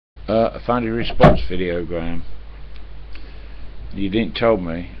I found your response video, Graham. You didn't tell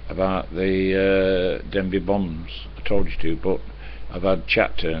me about the Denby bombs. I told you to, but I've had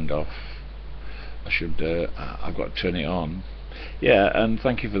chat turned off. I've got to turn it on. Yeah, and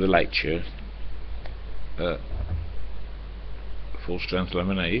thank you for the lecture. Full strength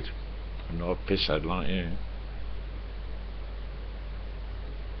lemonade. I'm not a pisshead like you.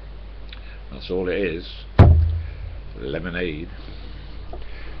 That's all it is. Lemonade.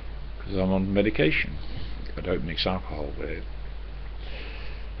 Because I'm on medication. I don't mix alcohol with it.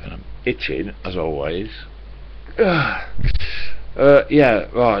 And I'm itching as always. Yeah,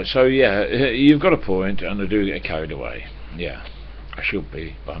 right, so yeah, you've got a point, and I do get carried away. Yeah, I should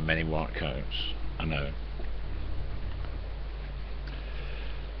be by many white coats, I know.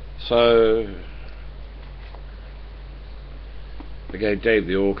 So I gave Dave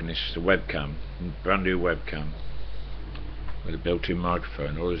the organist a webcam, a brand new webcam with a built-in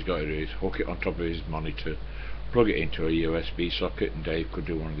microphone. All he's got to do is hook it on top of his monitor, plug it into a USB socket, and Dave could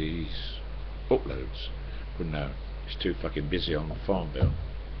do one of these uploads. But no, he's too fucking busy on the farm bill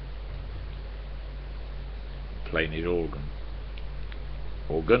playing his organs.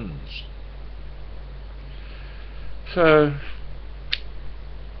 So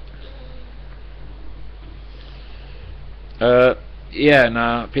yeah,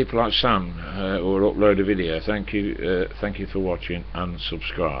 now people like Sam will upload a video. Thank you for watching and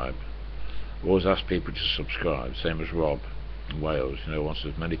subscribe. Always ask people to subscribe, same as Rob in Wales, wants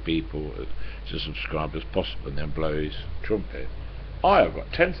as many people to subscribe as possible, and then blow his trumpet. I have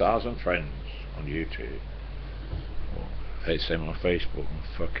got 10,000 friends on YouTube. Or same on Facebook.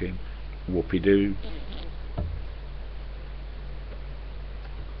 Fucking whoopie-doo.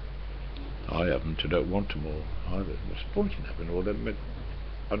 I haven't. I don't want them all either. What's the point in having all them?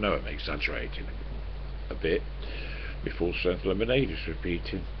 I know I'm exaggerating a bit. My full strength lemonade is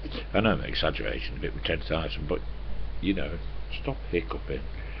repeating. I know I'm exaggerating a bit with 10,000, but stop hiccuping.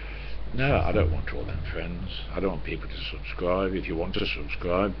 No, I don't want all them friends. I don't want people to subscribe. If you want to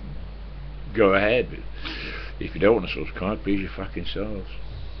subscribe, go ahead. If you don't want to subscribe, please your fucking selves.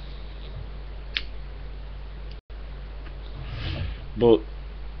 But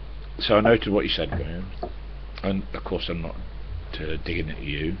so I noted what you said, Graham, and of course I'm not digging at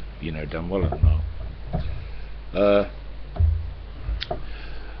you. You know damn well I'm not.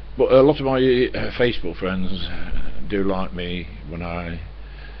 But a lot of my Facebook friends do like me when I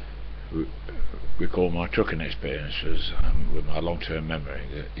recall my trucking experiences with my long-term memory.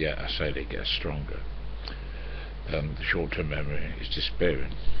 I say it gets stronger. The short-term memory is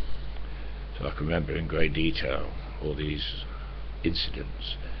disappearing. So I can remember in great detail all these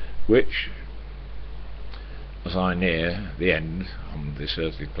incidents, which, as I near the end on this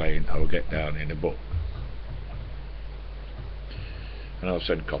earthly plane, I will get down in a book, and I'll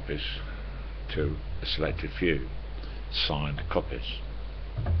send copies to a selected few, signed copies,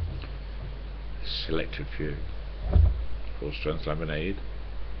 selected few. Full strength lemonade.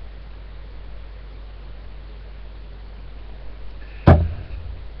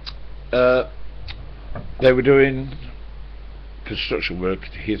 They were doing construction work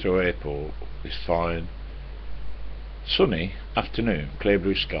at Heathrow Airport. It's fine, sunny afternoon, clear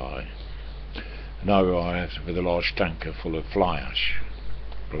blue sky, and I arrived with a large tanker full of fly ash,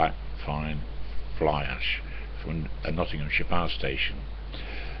 black fine fly ash, from a Nottinghamshire power station.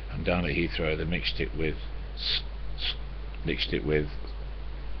 And down at Heathrow they mixed it with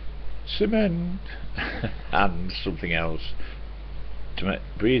cement and something else to make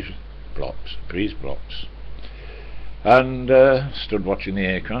breeze blocks. And stood watching the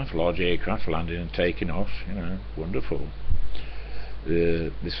aircraft, large aircraft landing and taking off. Wonderful.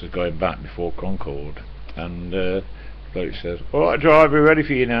 This was going back before Concorde, and bloke says, "Alright, driver, we're ready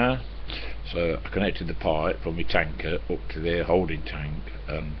for you now." So I connected the pipe from my tanker up to their holding tank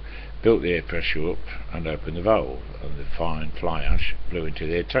and built the air pressure up and opened the valve, and the fine fly ash blew into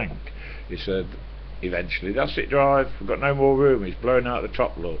their tank. He said, eventually, "That's it, drive, we've got no more room, it's blowing out the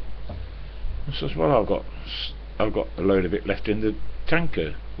top, look." I says, "Well, I've got a load of it left in the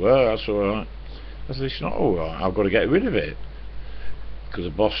tanker." "Well, that's alright." I said, "It's not alright, I've got to get rid of it." Because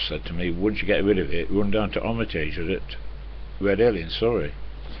the boss said to me, "Once you get rid of it, run down to Armitage at Red Hill in Surrey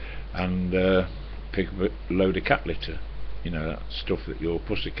and pick up a load of cat litter, that stuff that your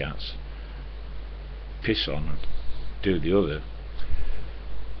pussycats piss on and do the other."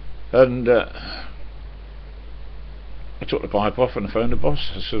 And I took the pipe off and I phoned the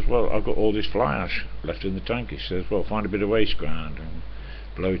boss. I says, "Well, I've got all this fly ash left in the tank." He says, "Well, find a bit of waste ground and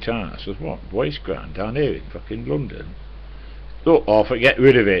blow it out." I says, "What waste ground down here in fucking London? Look off and get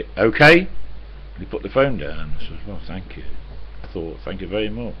rid of it, okay?" And he put the phone down. I says, "Well, thank you." thought, thank you very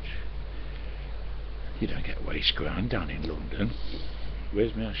much. You don't get waste ground down in London.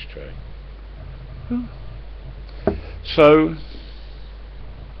 Where's my ashtray? So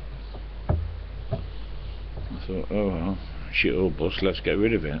I thought, oh well, shit old bus, let's get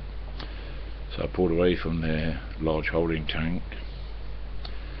rid of it. So I pulled away from the large holding tank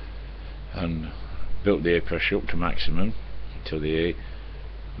and built the air pressure up to maximum until the air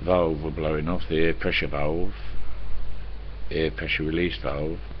valve were blowing off, the air pressure valve, air pressure release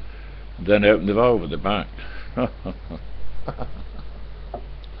valve, and then opened the valve at the back.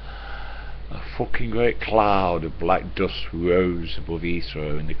 A fucking great cloud of black dust rose above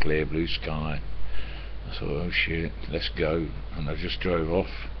Heathrow in the clear blue sky. I thought, oh shit, let's go. And I just drove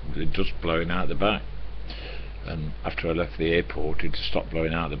off with the dust blowing out the back. And after I left the airport, it stopped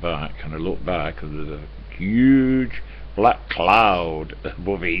blowing out the back, and I looked back and there was a huge black cloud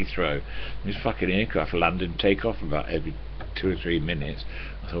above Heathrow. This fucking aircraft landed and take off about every 2 or 3 minutes.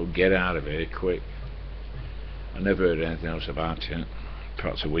 I thought, get out of here quick. I never heard anything else about it.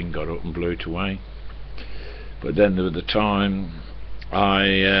 Perhaps the wind got up and blew it away. But then there was the time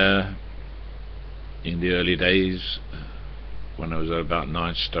in the early days, when I was about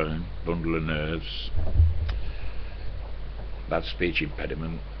 9 stone, bundle of nerves, bad speech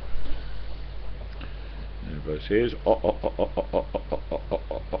impediment. Everybody says offer.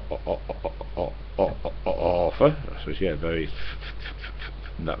 I says, yeah, very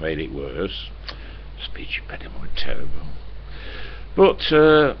that made it worse. Speech impediment was terrible. But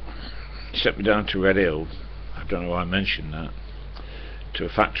sent me down to Red Hill. I don't know why I mentioned that. To a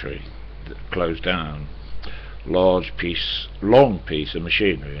factory that closed down. Long piece of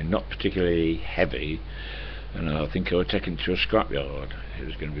machinery, and not particularly heavy. And I think I was taken to a scrapyard. It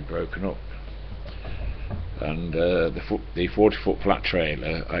was going to be broken up. And the 40-foot flat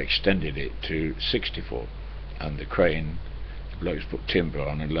trailer, I extended it to 60 foot, and the crane, the blokes put timber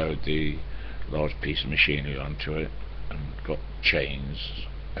on and lowered the large piece of machinery onto it, and got chains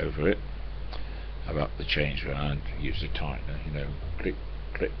over it. I wrapped the chains around, used a tightener, you know, click,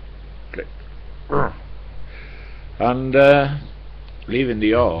 click, click. And leaving the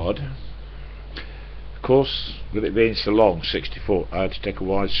yard, of course, with it being so long, 60 foot, I had to take a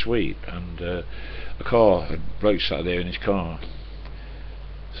wide sweep, and a bloke sat there in his car.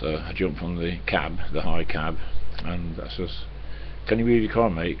 So I jumped from the cab, the high cab, and I says, can you move your car,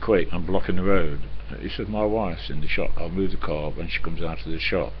 mate, quick, I'm blocking the road. He said, my wife's in the shop, I'll move the car when she comes out of the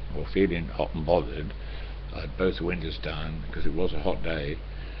shop. Well, feeling hot and bothered, I had both the windows down because it was a hot day.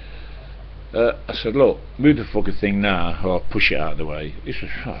 I said, look, move the fucking thing now or I'll push it out of the way. He said,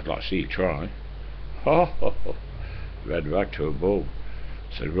 oh, I'd like to see you try. Red rag to a bull.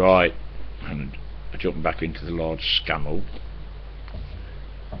 I said, right. And I jumped back into the large Scamel,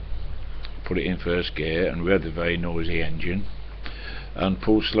 put it in first gear and revved the very noisy engine and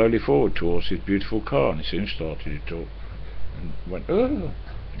pulled slowly forward towards his beautiful car, and he soon started it up and went, oh,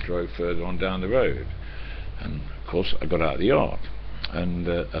 and drove further on down the road. And of course I got out of the yard, and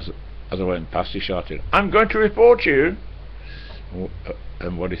as I went past, he shouted, I'm going to report you.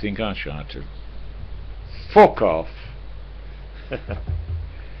 And what do you think I shouted? Fuck off.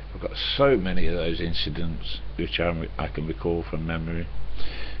 I've got so many of those incidents which I can recall from memory.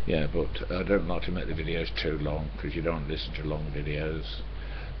 Yeah, but I don't like to make the videos too long, because you don't listen to long videos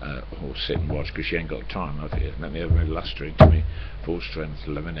or sit and watch, because you ain't got time, have you? Let me have my last drink to me full strength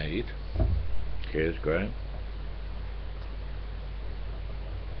lemonade. Cheers, Graham.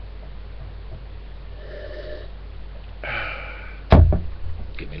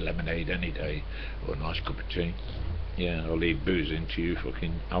 Give me lemonade any day, or a nice cup of tea. Yeah, I'll leave booze into you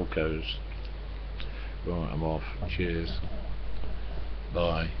fucking alcos. Right, I'm off. Cheers.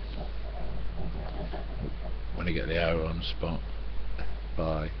 Bye. When I get the hour on the spot.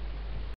 Bye.